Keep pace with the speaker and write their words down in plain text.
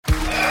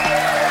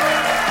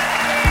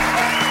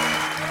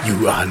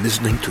You are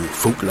listening to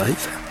Folk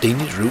Life,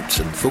 Danish roots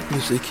and folk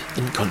music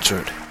in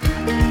concert.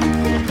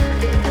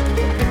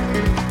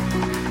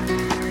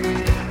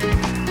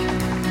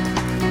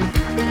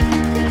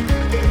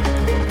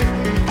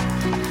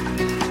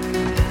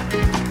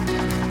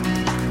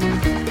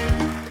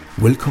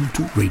 Welcome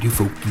to Radio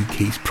Folk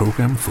DK's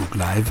program Folk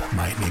Live.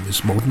 My name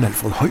is Morten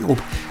Alfred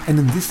Højrup, and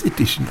in this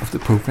edition of the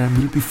program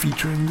we'll be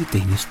featuring the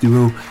Danish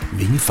duo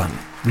Vingefang,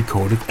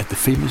 recorded at the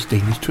famous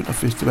Danish Tønder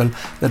Festival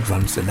that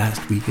runs the last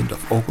weekend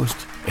of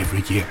August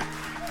every year.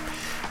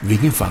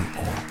 Vingefang,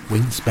 or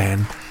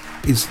Wingspan,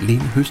 is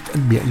Lene Høst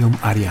and Miriam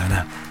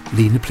Ariana.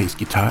 Lene plays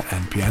guitar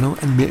and piano,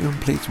 and Miriam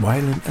plays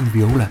violin and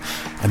viola,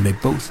 and they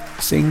both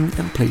sing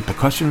and play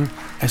percussion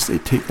as they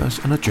take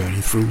us on a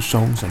journey through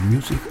songs and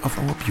music of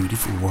our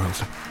beautiful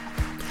world.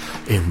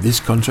 In this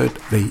concert,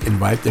 they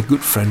invite their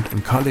good friend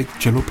and colleague,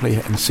 cello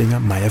player and singer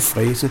Maja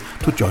Frese,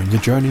 to join the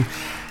journey,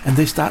 and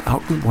they start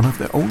out with one of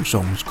their own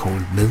songs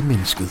called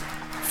Medmennesket,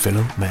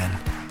 Fellow Man.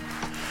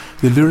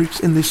 The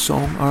lyrics in this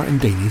song are in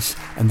Danish,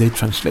 and they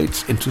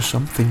translate into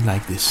something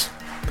like this.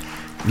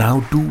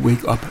 Now do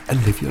wake up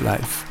and live your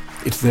life.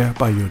 It's there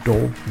by your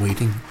door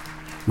waiting.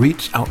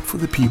 Reach out for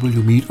the people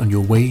you meet on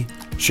your way.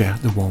 Share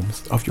the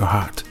warmth of your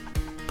heart.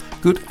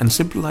 Good and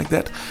simple like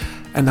that.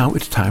 And now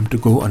it's time to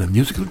go on a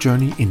musical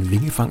journey in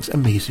Vingefang's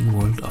amazing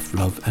world of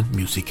love and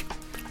music.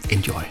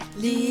 Enjoy.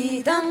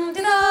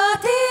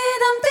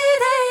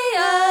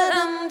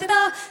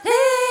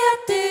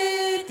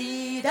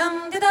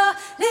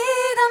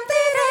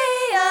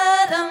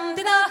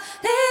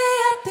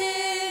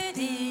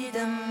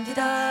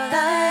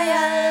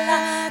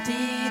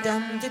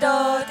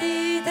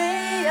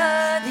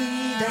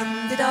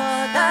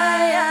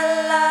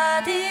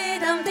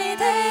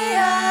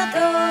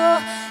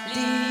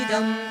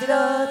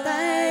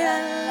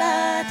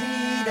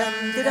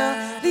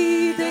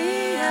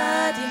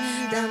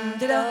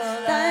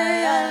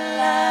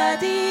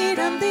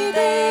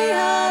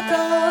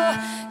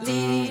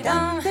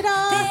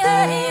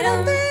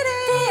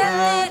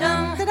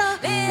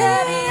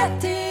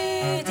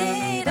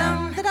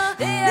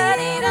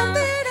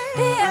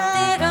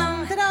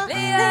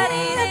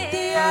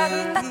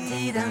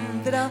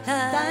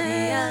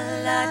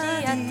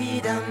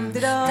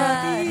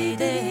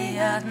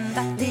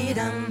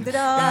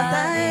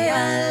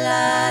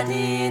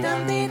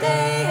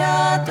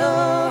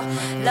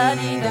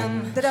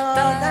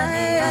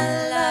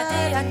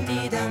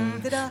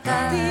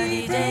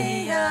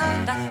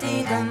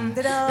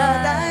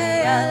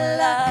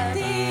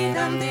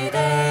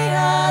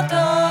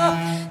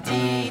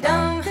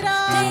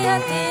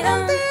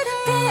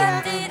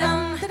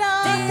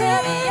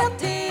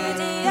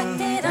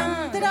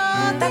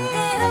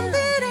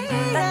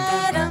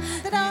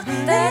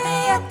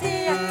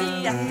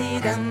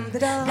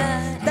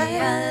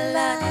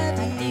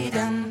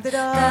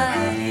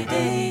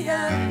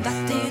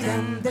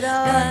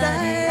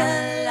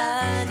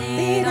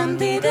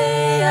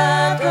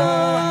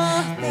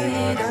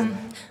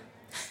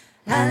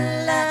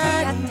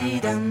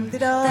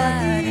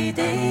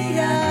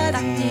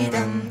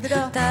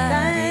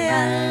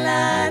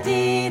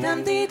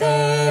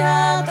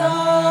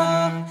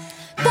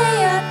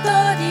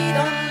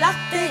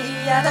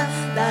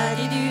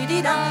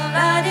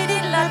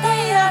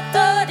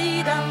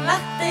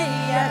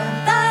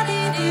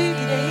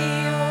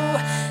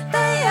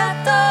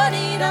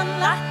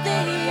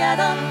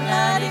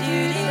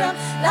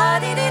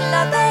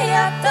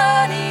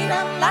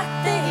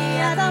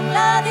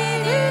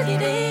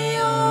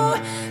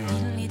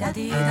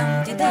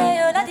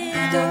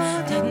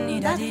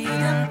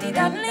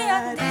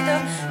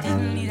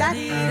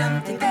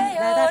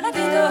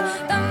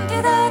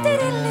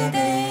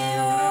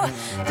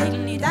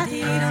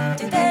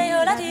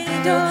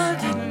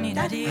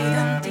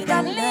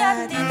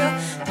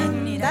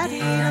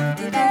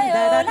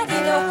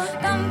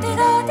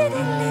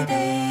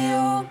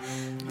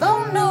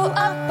 Vågn nu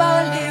op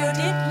og lev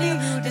dit liv.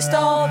 Det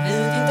står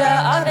ved din dør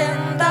og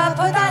venter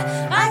på dig.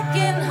 Ræk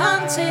en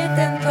hånd til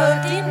den på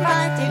din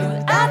vej til ud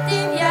af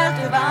din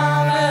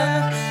hjertevarme.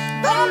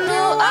 Vågn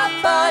nu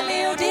op og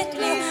lev dit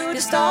liv.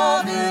 Det står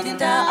ved din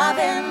dør og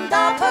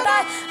venter på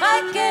dig.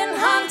 Ræk en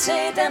hånd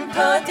til den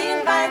på din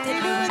vej til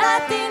ud af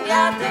din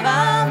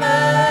hjertevarme.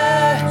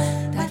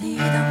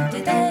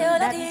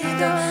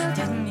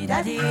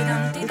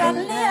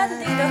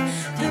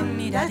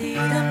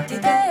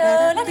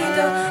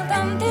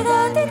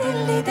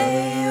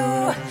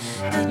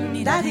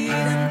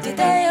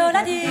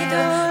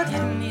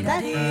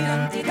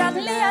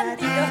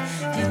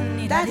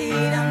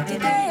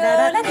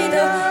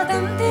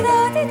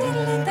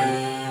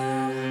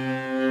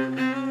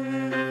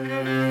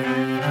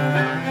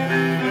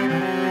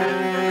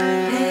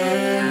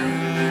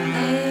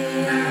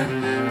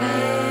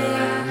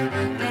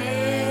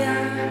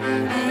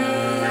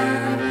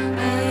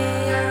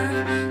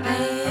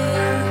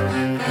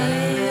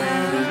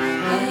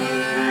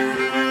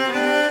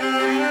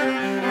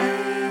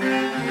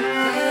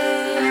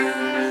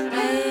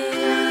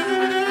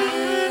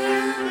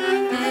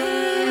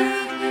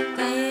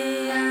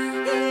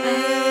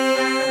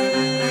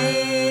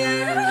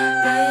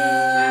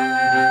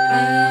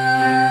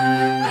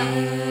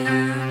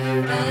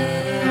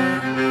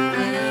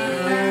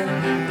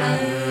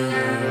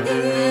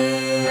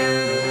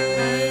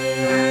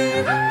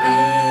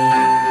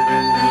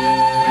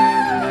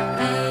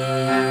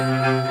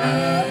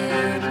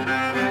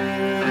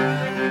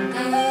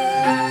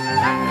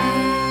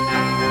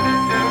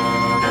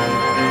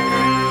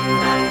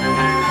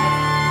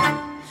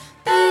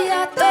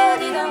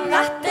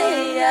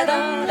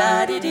 dum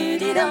la di do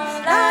di dum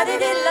la di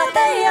di la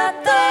te ya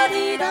da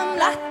di dum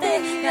la te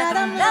ya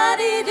dum la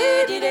di do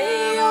di de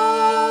jo.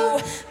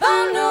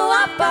 Vågn nu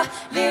op og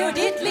lev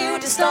dit liv,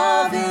 det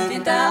står ved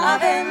din dør og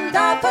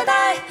venter på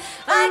dig.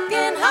 Ræk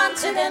en hånd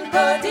til den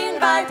på din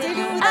vej, det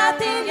liv er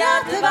din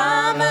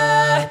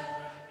hjertevarme.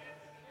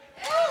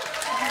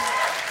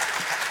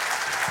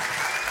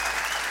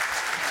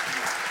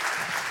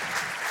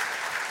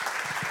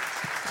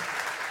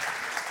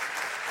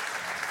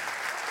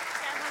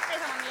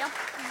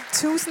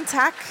 Tusind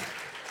tak.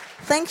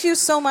 Thank you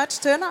so much,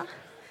 Tønder.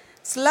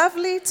 It's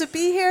lovely to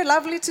be here,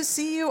 lovely to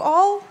see you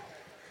all.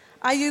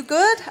 Are you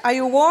good? Are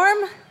you warm?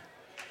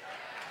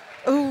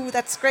 Ooh,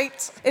 that's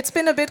great. It's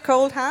been a bit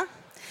cold, huh?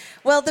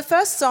 Well, the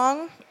first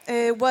song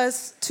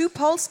was two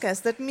polskas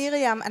that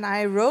Miriam and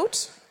I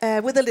wrote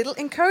with a little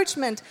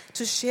encouragement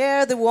to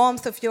share the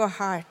warmth of your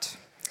heart.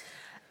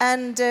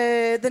 And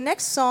the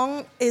next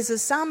song is a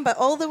samba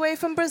all the way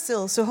from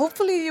Brazil, so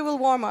hopefully you will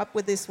warm up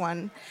with this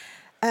one.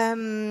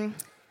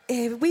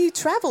 We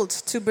traveled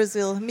to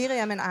Brazil,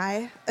 Miriam and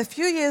I, a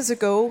few years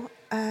ago,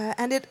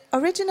 and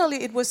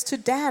originally it was to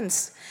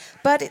dance,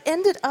 but it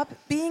ended up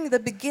being the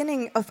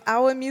beginning of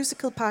our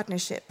musical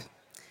partnership.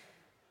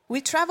 We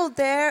traveled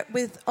there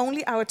with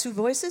only our two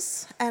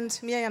voices and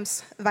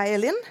Miriam's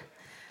violin.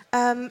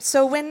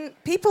 So when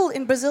people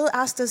in Brazil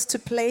asked us to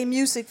play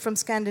music from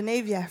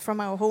Scandinavia, from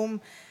our home,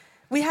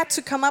 we had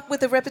to come up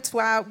with a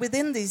repertoire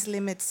within these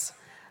limits.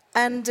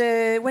 And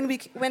when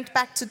we went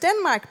back to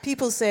Denmark,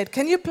 people said,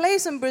 "Can you play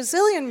some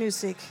Brazilian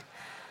music?"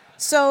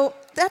 So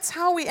that's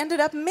how we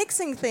ended up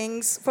mixing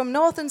things from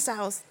north and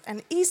south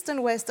and east and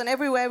west and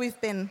everywhere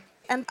we've been.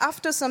 And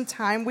after some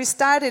time, we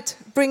started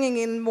bringing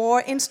in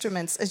more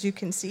instruments, as you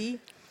can see.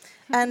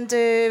 And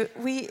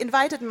we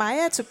invited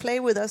Maja to play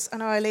with us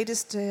on our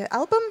latest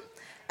album.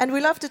 And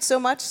we loved it so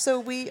much, so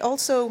we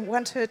also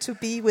want her to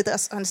be with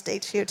us on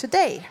stage here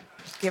today.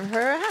 Give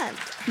her a hand.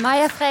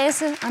 Maja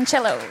Frese on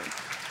cello.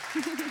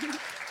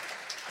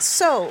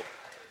 So,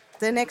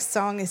 the next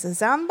song is a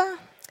samba.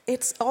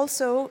 It's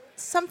also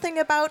something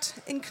about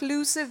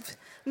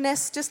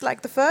inclusiveness, just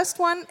like the first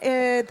one.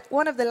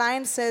 One of the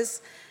lines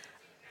says,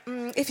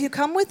 if you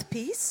come with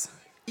peace,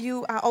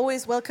 you are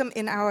always welcome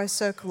in our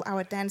circle,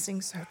 our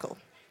dancing circle.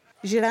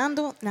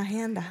 Girando na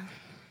renda.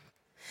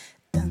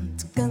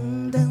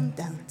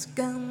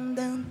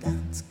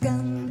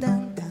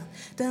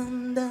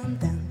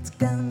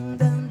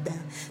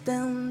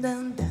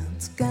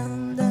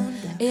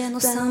 E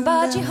no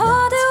samba de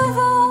roda eu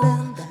vou,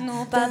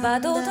 no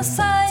babado da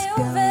saia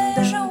eu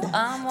vejo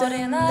a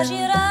morena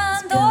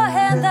girando a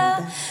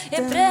renda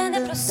e prende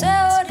pro seu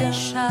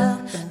orixá.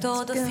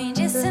 Todo fim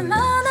de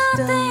semana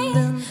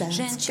tem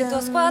gente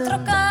dos quatro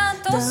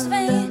cantos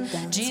vem,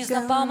 diz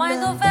na palma e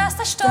no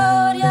verso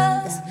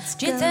histórias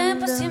de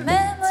tempos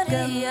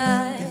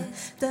imemoriais.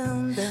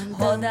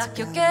 Roda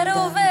que eu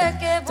quero ver,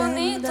 que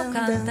bonito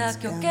canta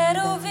que eu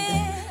quero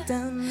ouvir.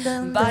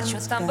 Bate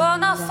o tambor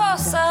na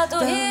força do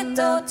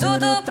rito,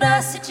 tudo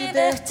pra se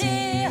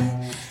divertir.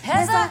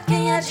 Reza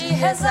quem é de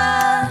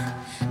rezar,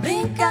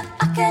 brinca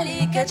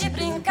aquele que é de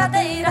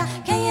brincadeira.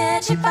 Quem é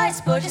de paz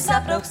pode se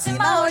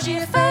aproximar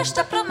hoje,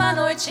 festa pra uma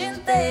noite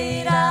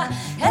inteira.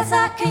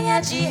 Reza quem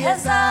é de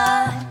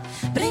rezar,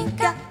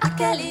 brinca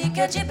aquele que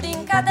é de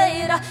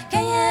brincadeira.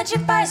 Quem é de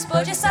paz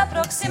pode se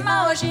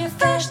aproximar hoje,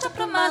 festa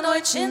pra uma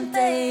noite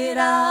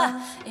inteira.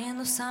 E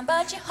no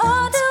samba de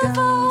roda eu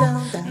vou,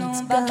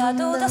 no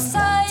babado da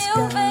saia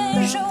eu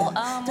vejo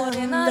a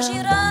morena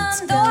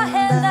girando a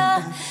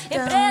renda e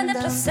prende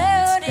pro seu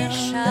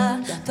orixá.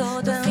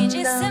 Todo fim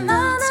de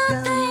semana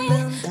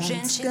tem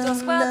gente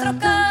dos quatro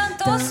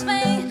cantos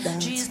vem,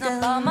 diz na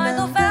palma e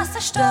no verso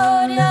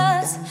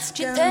histórias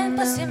de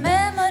tempos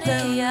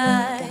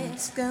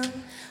imemoriais.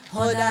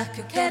 Roda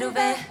que eu quero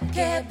ver,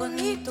 que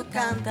bonito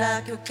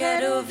canta que eu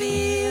quero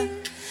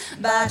ouvir.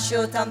 Bate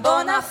o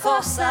tambor na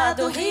força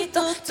do rito,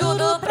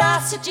 tudo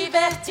pra se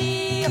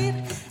divertir.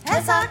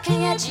 Reza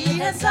quem é de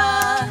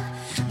rezar,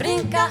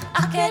 brinca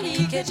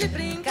aquele que é de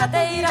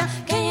brincadeira.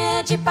 Quem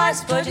é de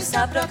paz pode se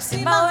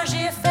aproximar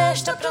hoje,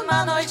 festa pra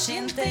uma noite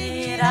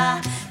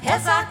inteira.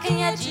 Reza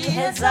quem é de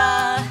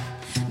rezar,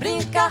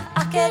 brinca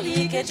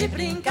aquele que é de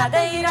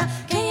brincadeira.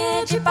 Quem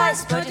é de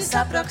paz pode se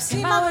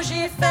aproximar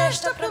hoje,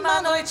 festa pra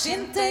uma noite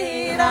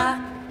inteira.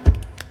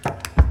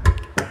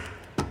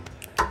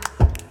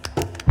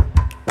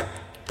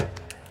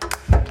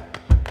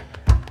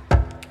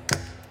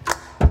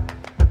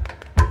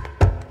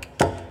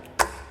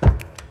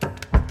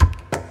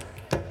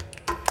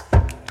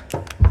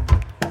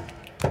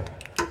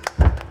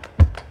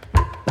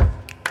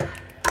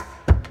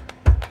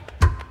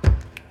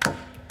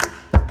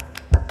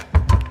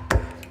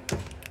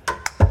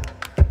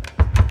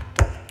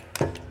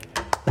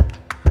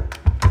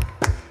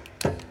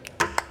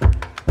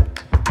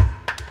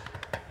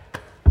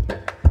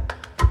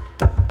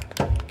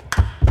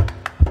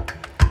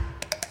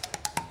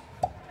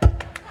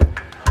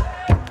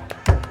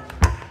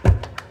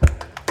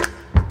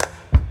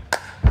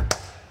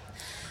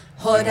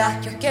 Roda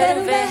que eu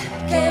quero ver,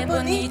 que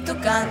bonito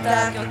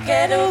canta que eu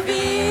quero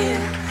ouvir.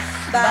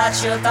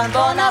 Bate o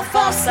tambor na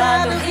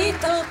fossa do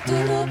rito,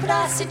 tudo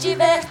pra se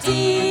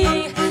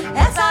divertir.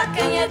 Reza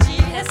quem é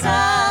de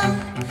rezar,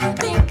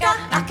 brinca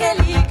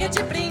aquele que é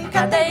de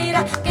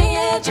brincadeira. Quem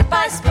é de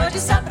paz pode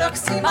se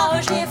aproximar,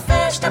 hoje é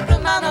festa pra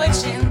uma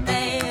noite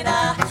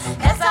inteira.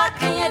 Reza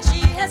quem é de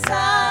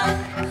rezar,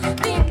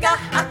 brinca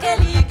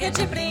aquele que é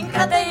de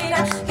brincadeira.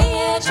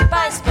 Quem é de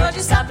paz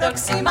pode se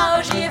aproximar,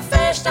 hoje é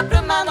festa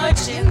pra uma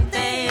noite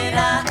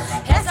inteira.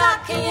 Reza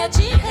quem é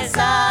de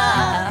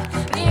rezar,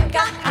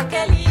 brinca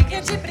aquele que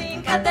é de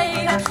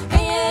brincadeira.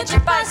 Quem é de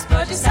paz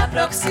pode se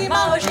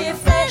aproximar, hoje é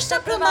festa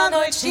pra uma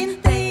noite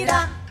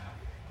inteira.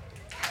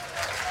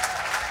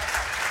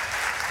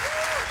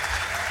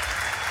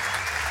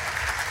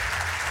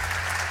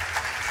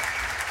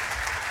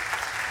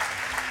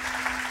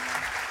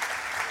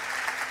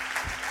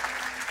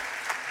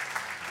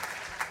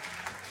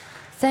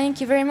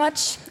 Thank you very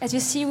much. As you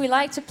see, we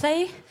like to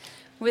play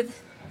with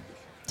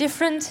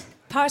different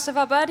parts of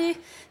our body,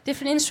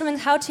 different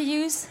instruments, how to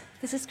use.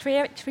 This is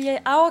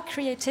our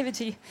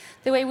creativity,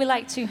 the way we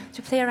like to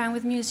play around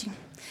with music.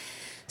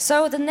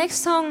 So the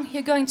next song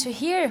you're going to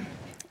hear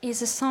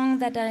is a song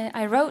that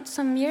I wrote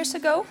some years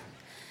ago.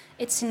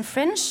 It's in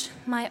French,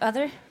 my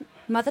other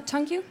mother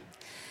tongue.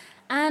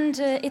 And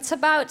it's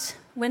about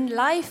when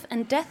life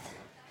and death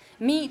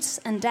meets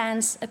and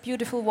dance a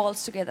beautiful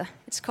waltz together.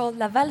 It's called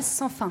La Valse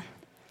sans fin.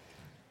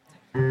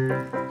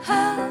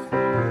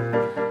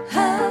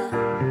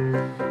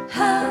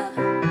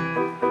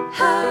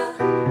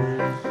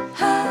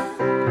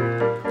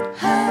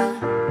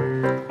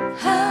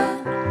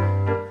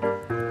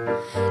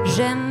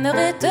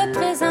 J'aimerais te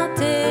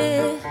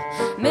présenter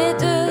mes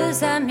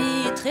deux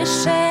amis très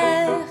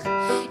chers.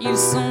 Ils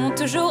sont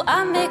toujours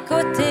à mes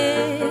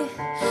côtés,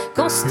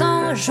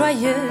 constants,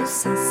 joyeux,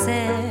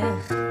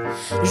 sincères.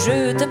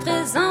 Je te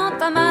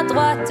présente à ma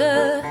droite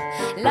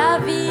la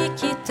vie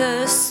qui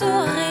te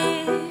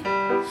sourit.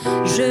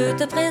 Je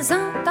te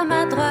présente à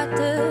ma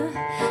droite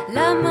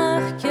la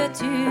mort que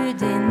tu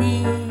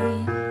dénies.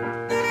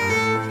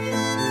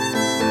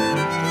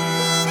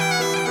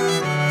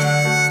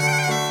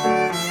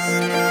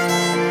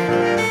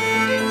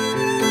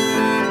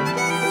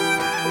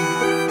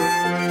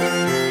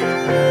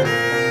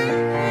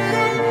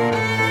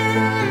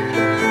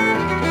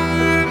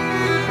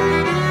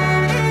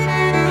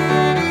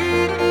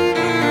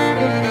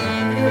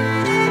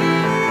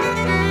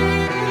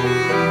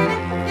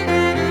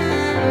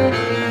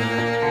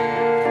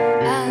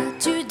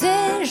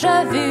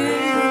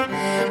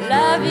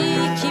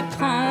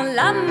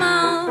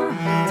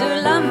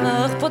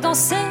 Pour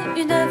danser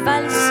une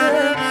valse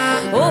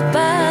au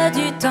pas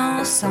du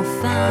temps sans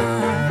fin.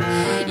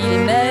 Ils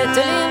mettent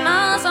les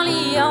mains en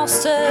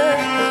alliance,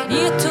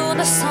 ils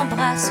tournent,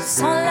 s'embrassent,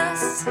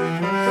 s'enlacent.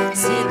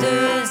 Ces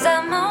deux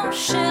amants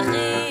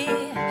chéris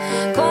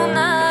qu'on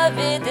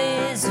avait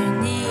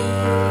désunis.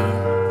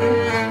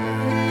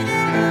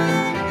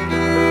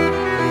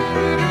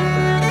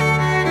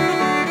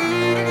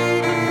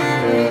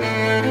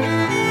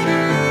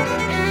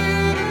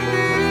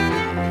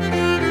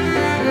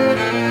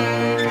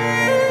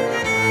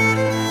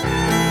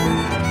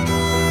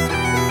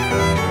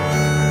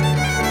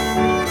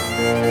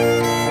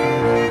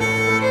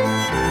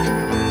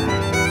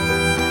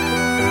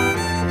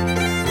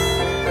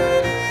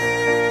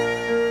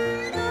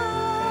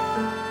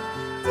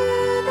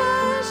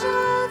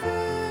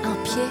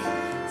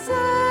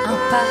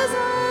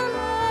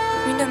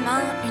 Une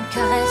main, une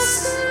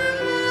caresse,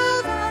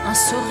 un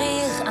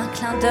sourire, un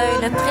clin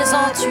d'œil, le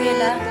présent tu es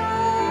là.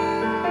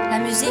 La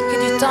musique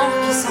du temps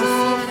qui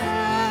s'enfile,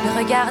 le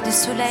regard du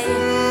soleil,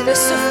 le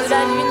souffle de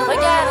la lune,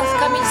 regarde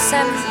comme ils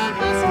s'aiment.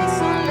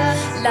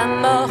 La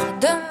mort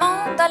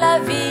demande à la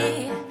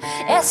vie,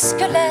 est-ce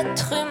que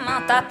l'être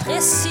humain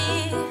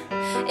t'apprécie?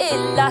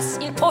 Hélas,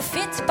 il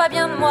profite pas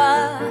bien de moi,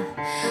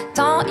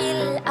 tant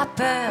il a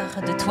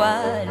peur de toi,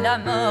 la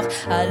mort.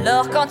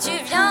 Alors quand tu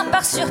viens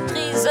par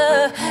surprise,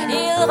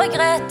 il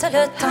regrette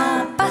le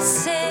temps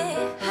passé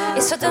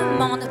et se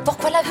demande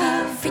pourquoi la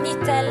vie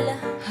finit-elle.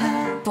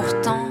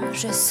 Pourtant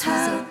je suis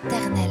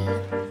éternelle.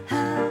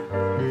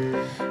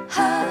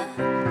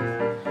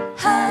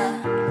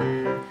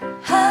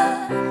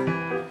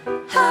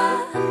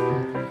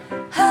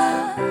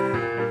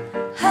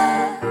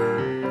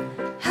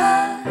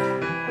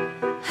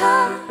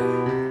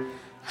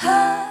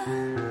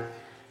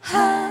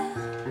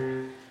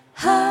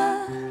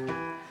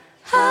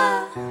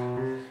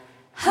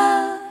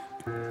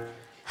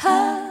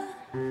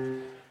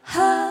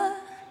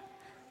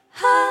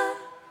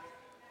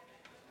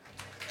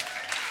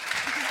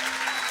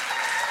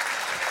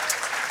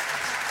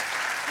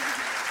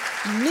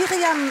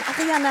 Miriam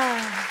Ariana.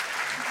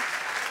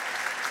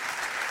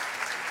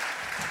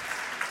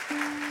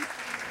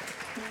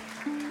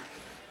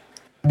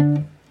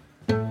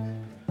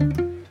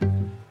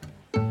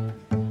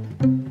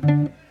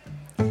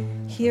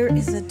 Here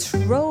is a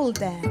troll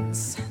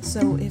dance.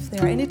 So if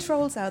there are any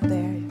trolls out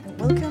there, you're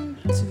welcome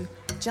to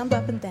jump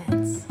up and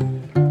dance.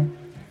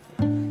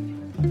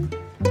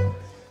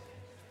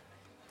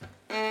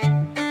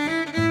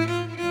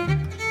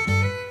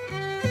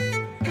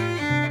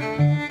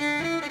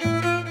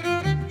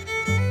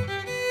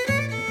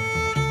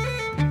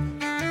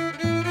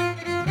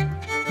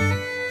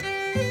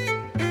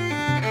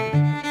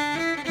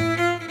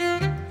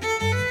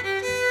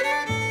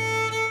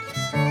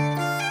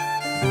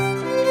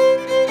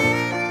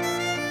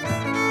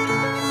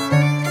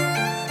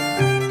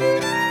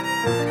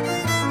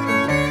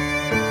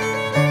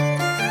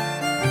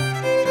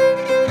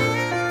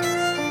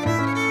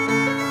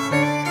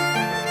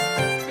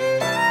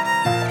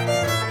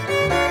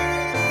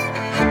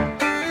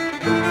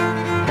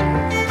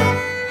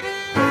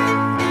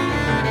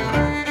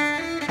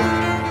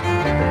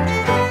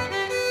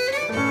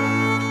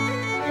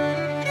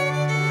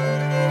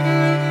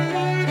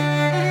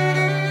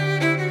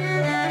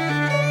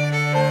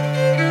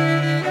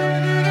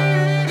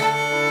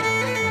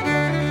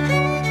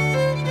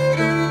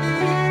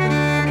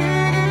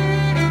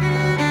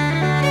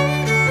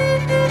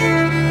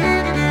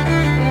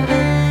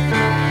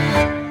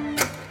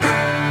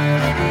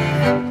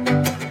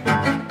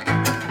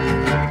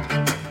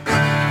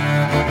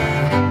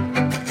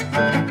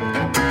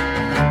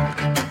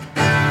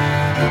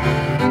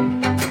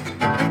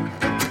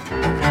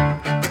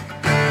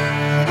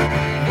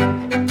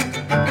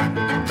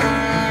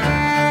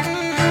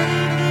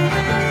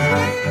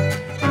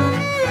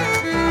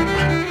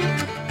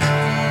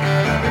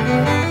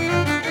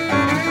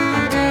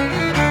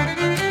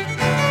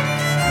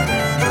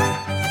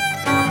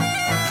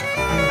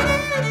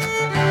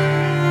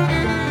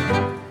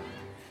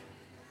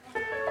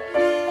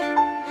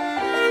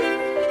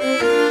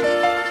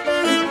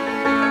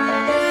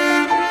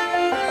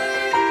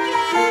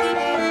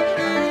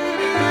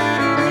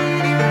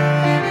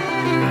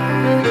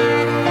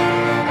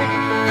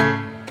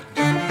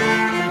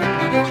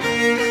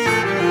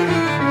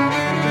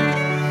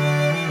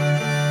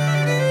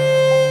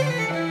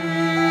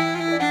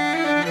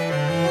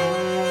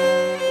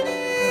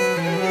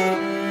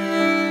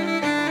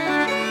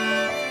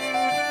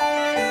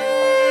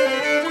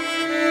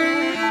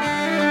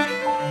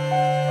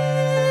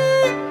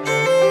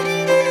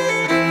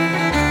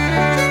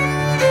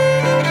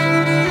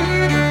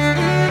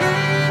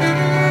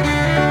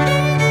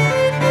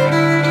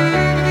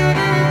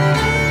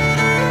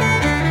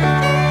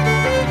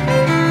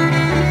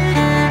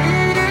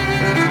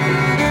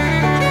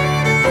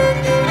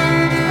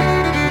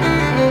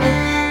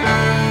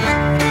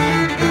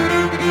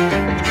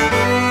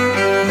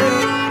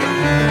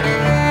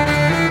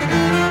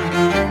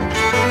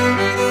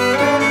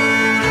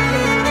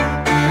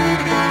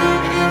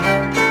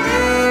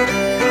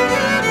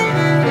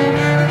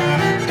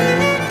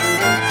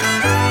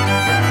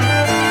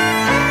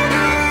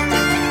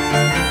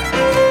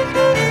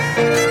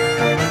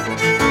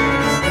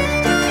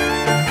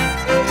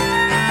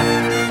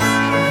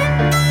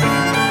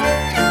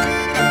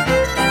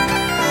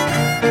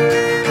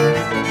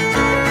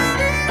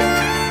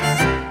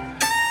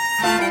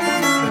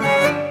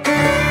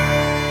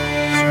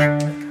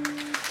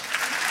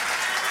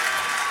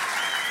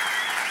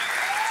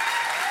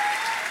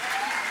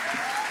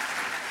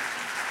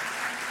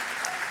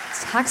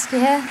 Tak skal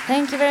I have.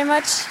 Thank you very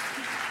much.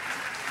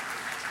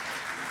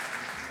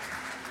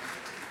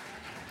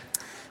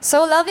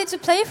 So lovely to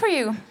play for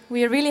you.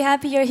 We are really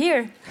happy you're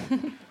here.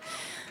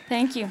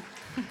 Thank you.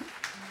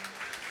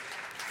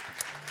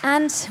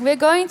 And we're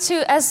going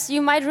to, as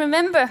you might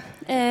remember,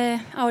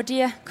 our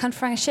dear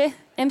conferencier,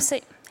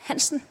 MC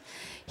Hansen,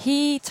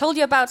 he told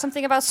you about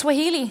something about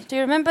Swahili. Do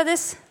you remember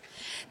this?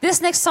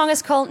 This next song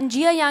is called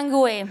Njia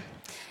Yangu E.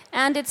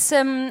 And it's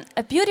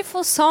a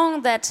beautiful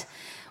song that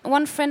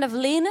one friend of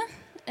Lene,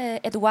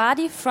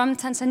 Edwardi from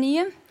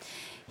Tanzania,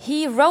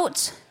 he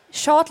wrote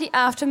shortly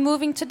after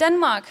moving to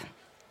Denmark.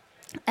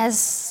 As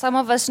some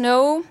of us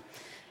know,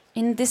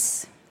 in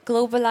this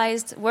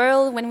globalized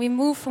world, when we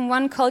move from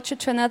one culture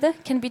to another,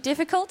 it can be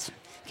difficult,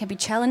 it can be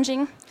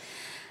challenging.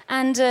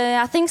 And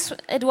I think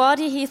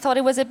Edwardi, he thought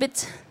it was a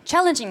bit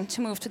challenging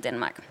to move to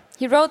Denmark.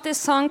 He wrote this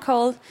song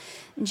called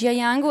Njia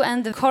Yangu,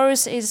 and the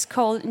chorus is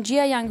called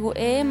Njia Yangu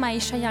E,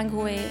 Maisha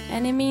Yangu E,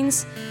 and it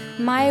means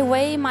my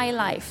way, my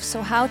life.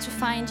 So how to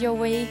find your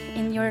way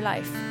in your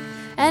life.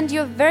 And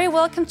you're very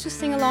welcome to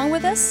sing along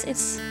with us.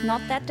 It's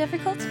not that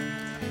difficult.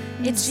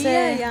 It's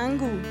Njia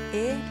yangu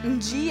e,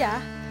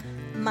 njia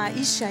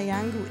maisha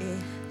yangu e.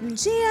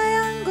 Njia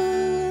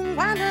yangu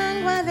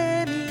ngwanangwa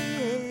lemi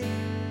e.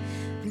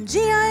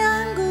 Njia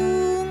yangu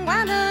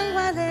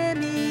ngwanangwa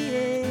lemi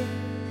e.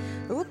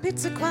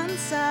 Upita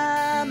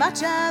kwanza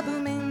majabu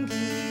mengi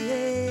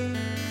e.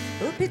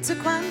 Upita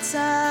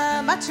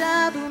kwanza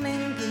majabu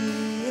mengi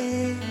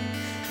e.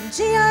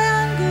 Njia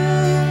yangu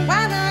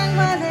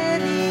ngwanangwa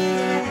lemi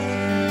e.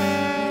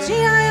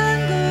 Njia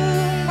yangu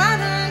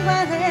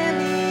ngwanangwa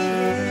lemi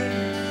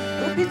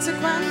e. Upita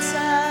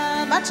kwanza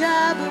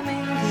majabu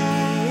mengi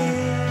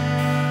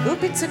e.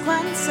 Upita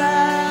kwanza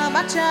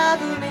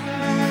majabu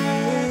mengi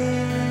e.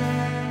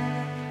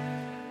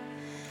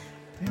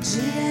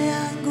 Njia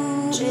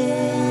yangu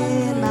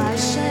e,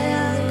 maisha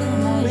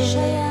yangu e.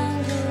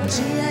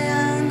 Njia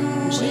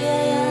yangu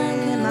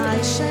e,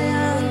 maisha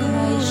yangu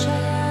e.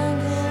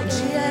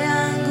 Njia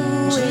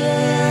yangu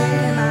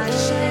e,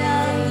 maisha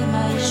yangu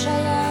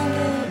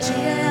e.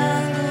 Njia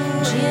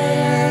yangu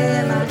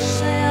e,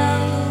 maisha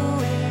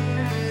yangu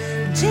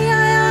e. Njia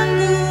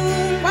yangu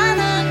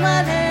ngwanangwa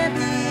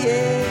lemi e.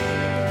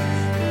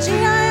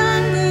 Njia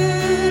yangu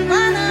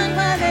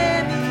ngwanangwa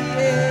lemi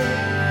e.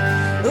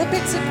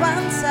 Upita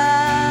kwanza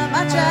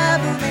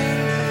majabu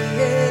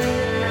mengi e.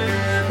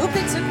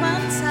 Upita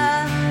kwanza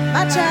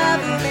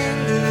majabu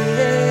mengi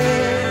e.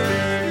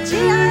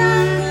 Njia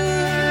yangu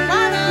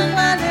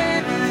ngwanangwa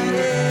lemi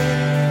e.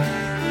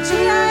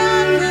 Njia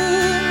yangu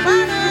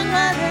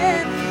ngwanangwa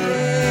lemi e.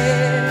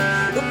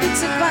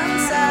 Upita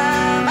kwanza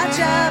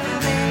majabu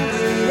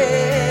mengi e.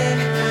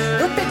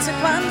 Upita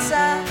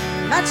kwanza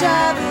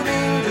majabu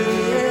mengi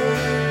e.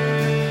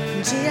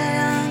 Njia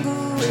yangu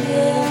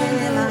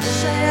e,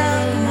 maisha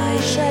yangu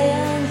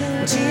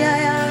njia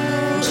yangu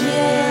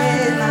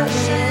e,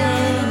 maisha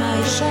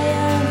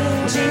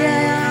yangu njia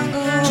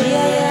yangu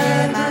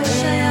e,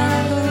 maisha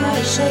yangu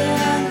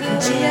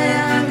njia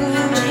yangu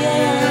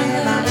e,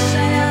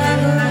 maisha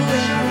yangu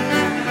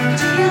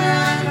njia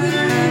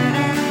yangu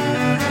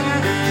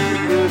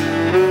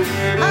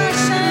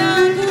maisha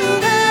yangu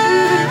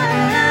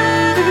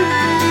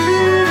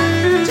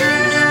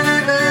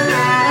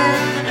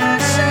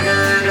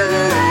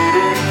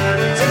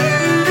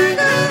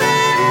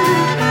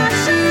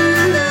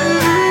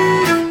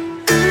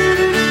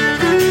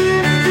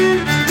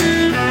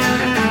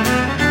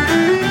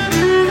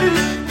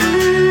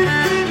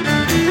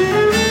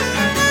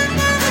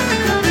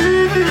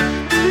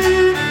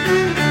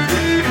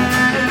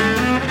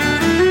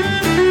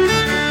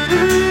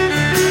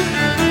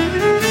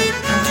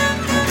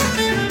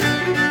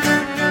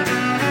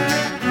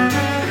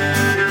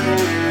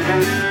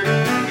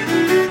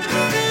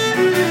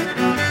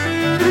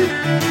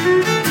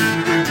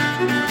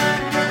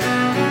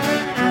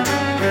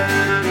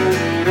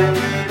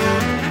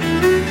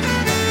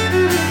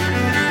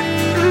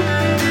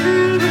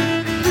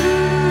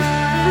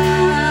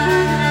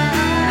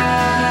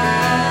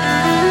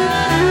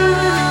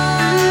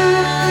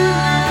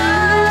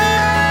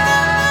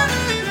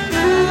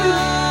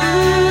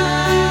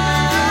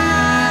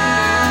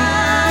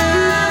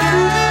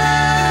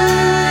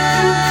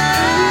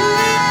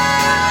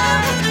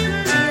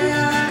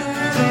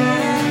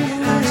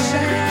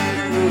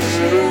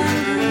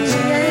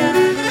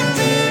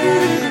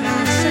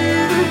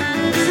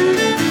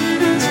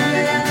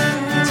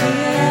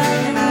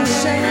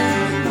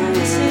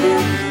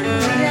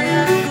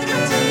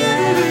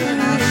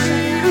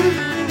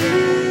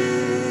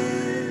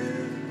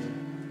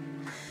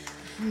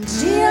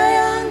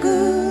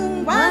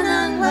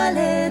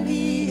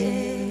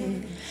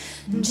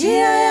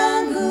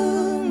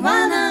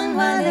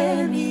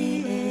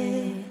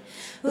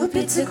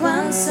Upita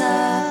kwanza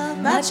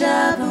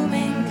majabu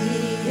mengi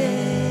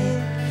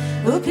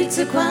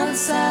Upita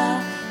kwanza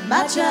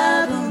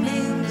majabu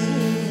mengi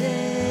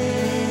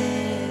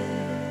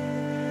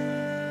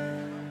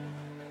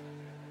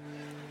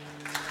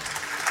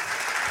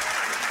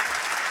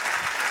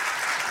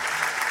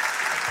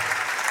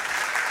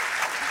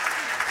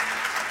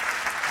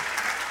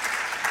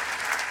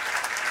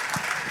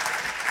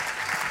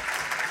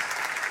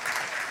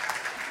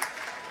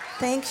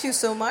Thank you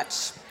so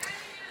much.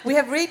 We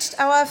have reached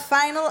our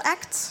final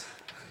act.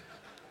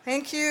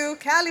 Thank you.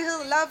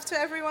 Kærlighed, love to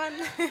everyone.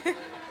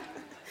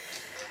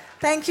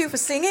 Thank you for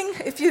singing,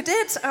 if you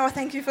did, or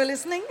thank you for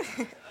listening.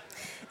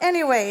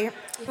 Anyway,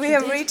 we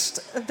have reached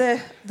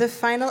the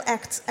final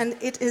act, and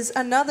it is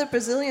another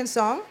Brazilian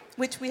song,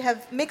 which we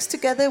have mixed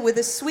together with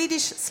a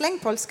Swedish slang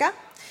polska.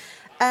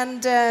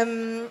 And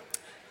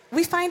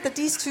we find that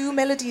these two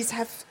melodies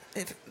have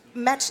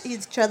matched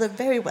each other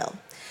very well.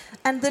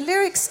 And the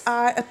lyrics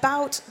are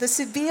about the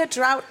severe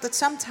drought that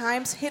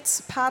sometimes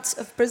hits parts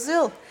of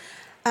Brazil.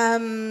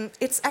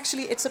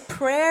 It's a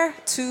prayer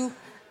to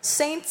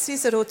Saint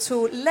Cicero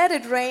to let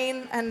it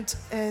rain and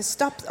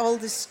stop all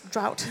this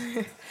drought.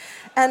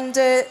 And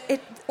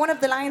one of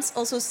the lines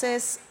also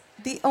says,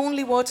 "The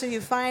only water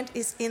you find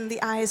is in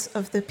the eyes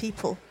of the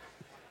people."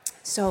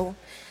 So,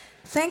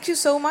 thank you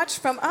so much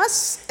from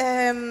us.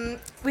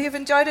 We have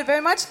enjoyed it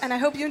very much, and I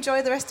hope you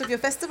enjoy the rest of your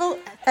festival.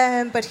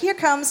 But here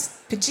comes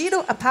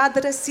Pedido a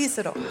Padre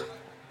Cicero.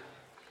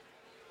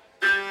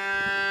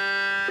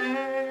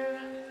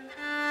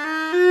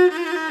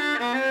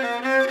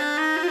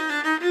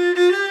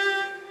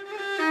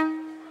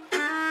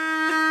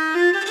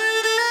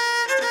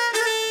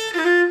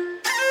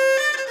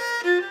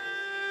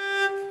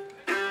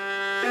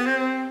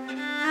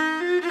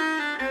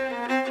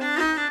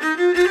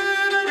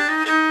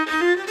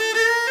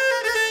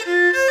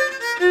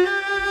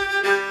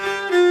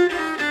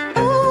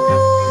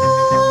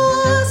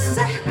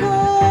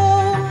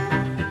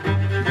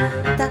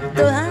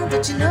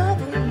 De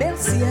novo, meu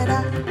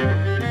Ceará.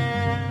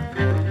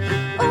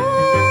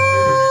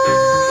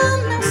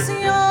 Meu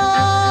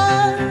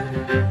Senhor,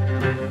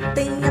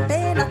 tenha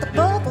pena do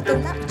povo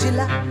do lado de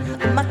lá.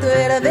 O mato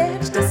era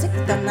verde, tá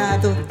seco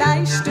danado, tá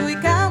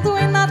estuicado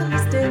e nada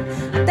mistério.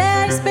 Até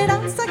a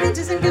esperança que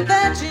dizem que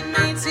perde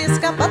nem se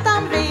escapa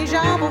também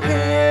já morreu.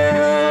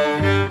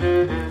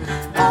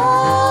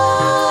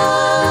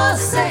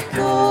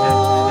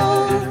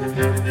 Seco,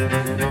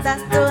 tá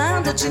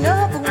doando de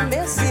novo o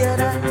meu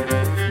Ceará.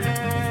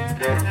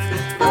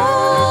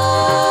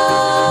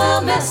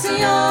 Meu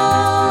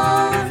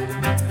Senhor,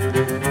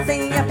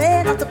 tenha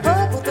pena do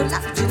povo do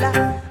lado de lá.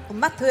 O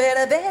mato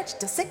era verde,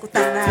 tá seco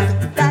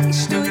danado, tá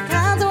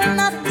estuicado e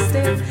nada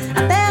mistério.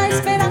 Até a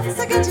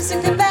esperança que disse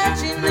que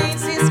perde nem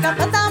se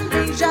escapa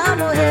também já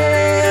morreu.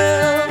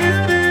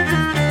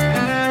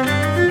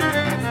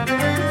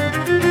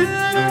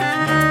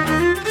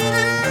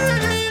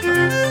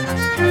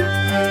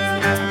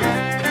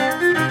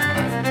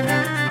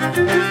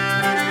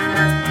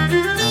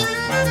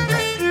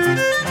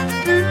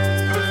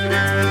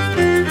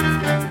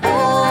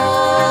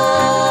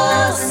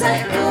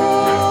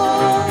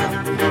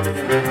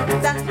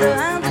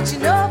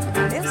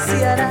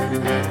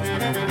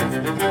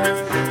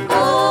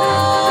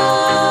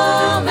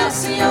 Meu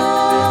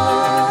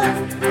Senhor,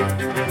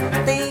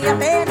 tenha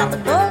pena do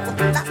povo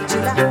do lado de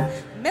lá.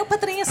 Meu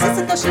padrinho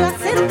sacerdote,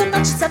 juazeiro,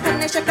 tomate,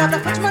 sertaneja, cabra,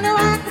 Fátima, não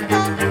há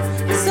culpa.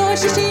 Sou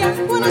xixi,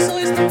 água nos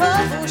olhos do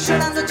povo,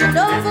 chorando de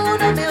novo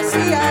no meu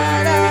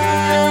Ceará.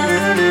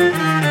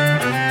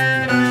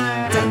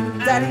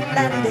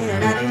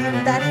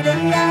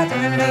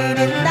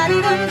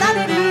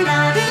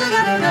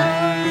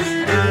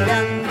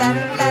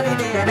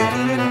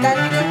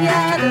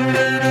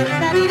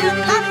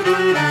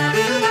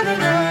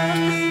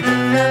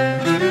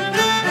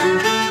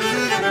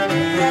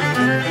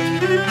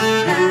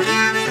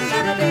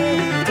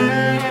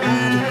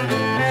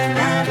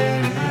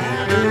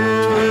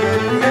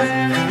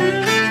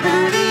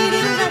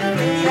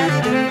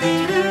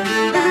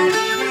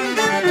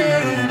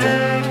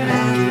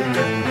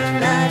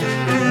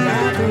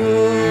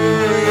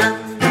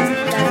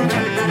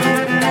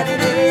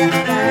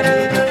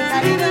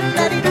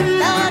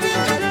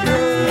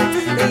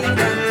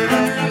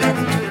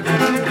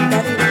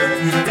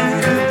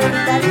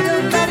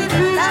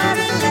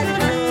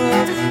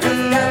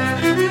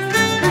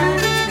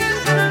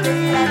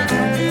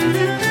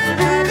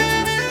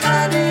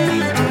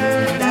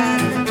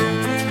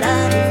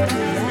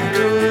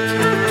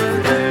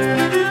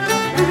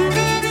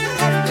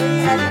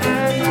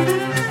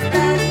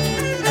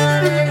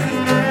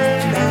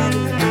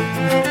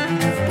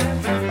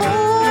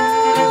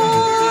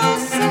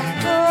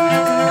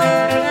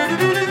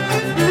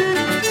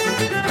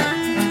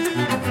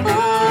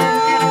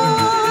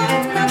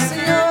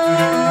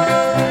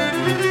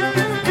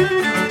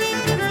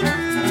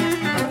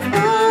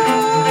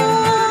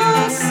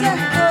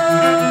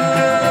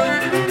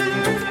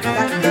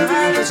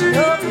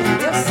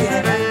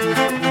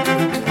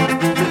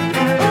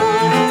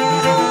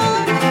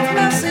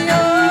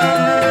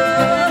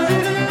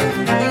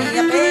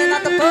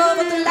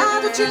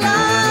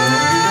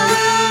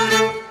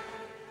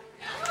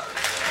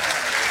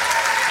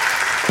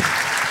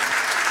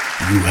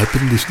 You have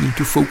been listening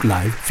to Folk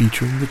Live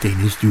featuring the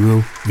Danish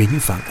duo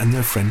Vingefang and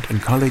their friend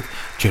and colleague,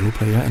 cello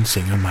player and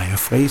singer Maja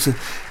Frese,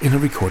 in a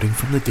recording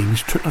from the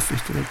Danish Tønder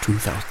Festival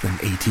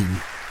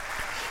 2018.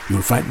 You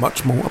will find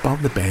much more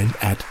about the band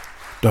at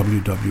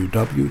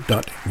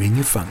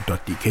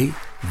www.vingefang.dk,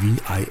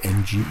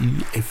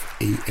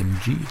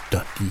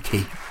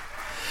 vingefang.dk.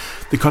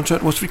 The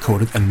concert was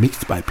recorded and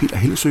mixed by Peter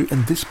Hillesø,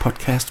 and this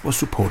podcast was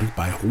supported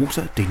by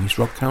ROSA, Danish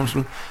Rock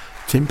Council,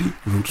 Tempi,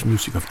 Roots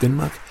Music of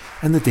Denmark,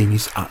 and the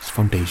Danish Arts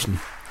Foundation.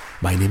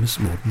 My name is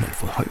Morten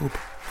Alfred Højrup.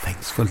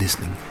 Thanks for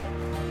listening.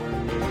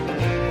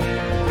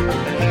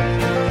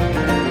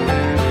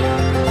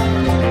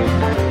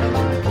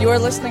 You are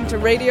listening to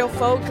Radio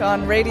Folk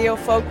on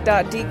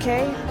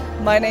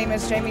radiofolk.dk. My name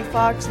is Jamie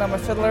Fox, and I'm a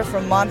fiddler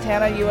from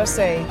Montana,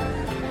 USA.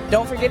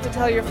 Don't forget to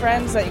tell your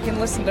friends that you can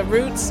listen to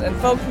roots and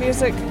folk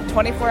music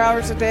 24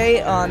 hours a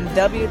day on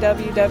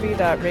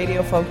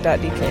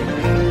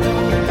www.radiofolk.dk.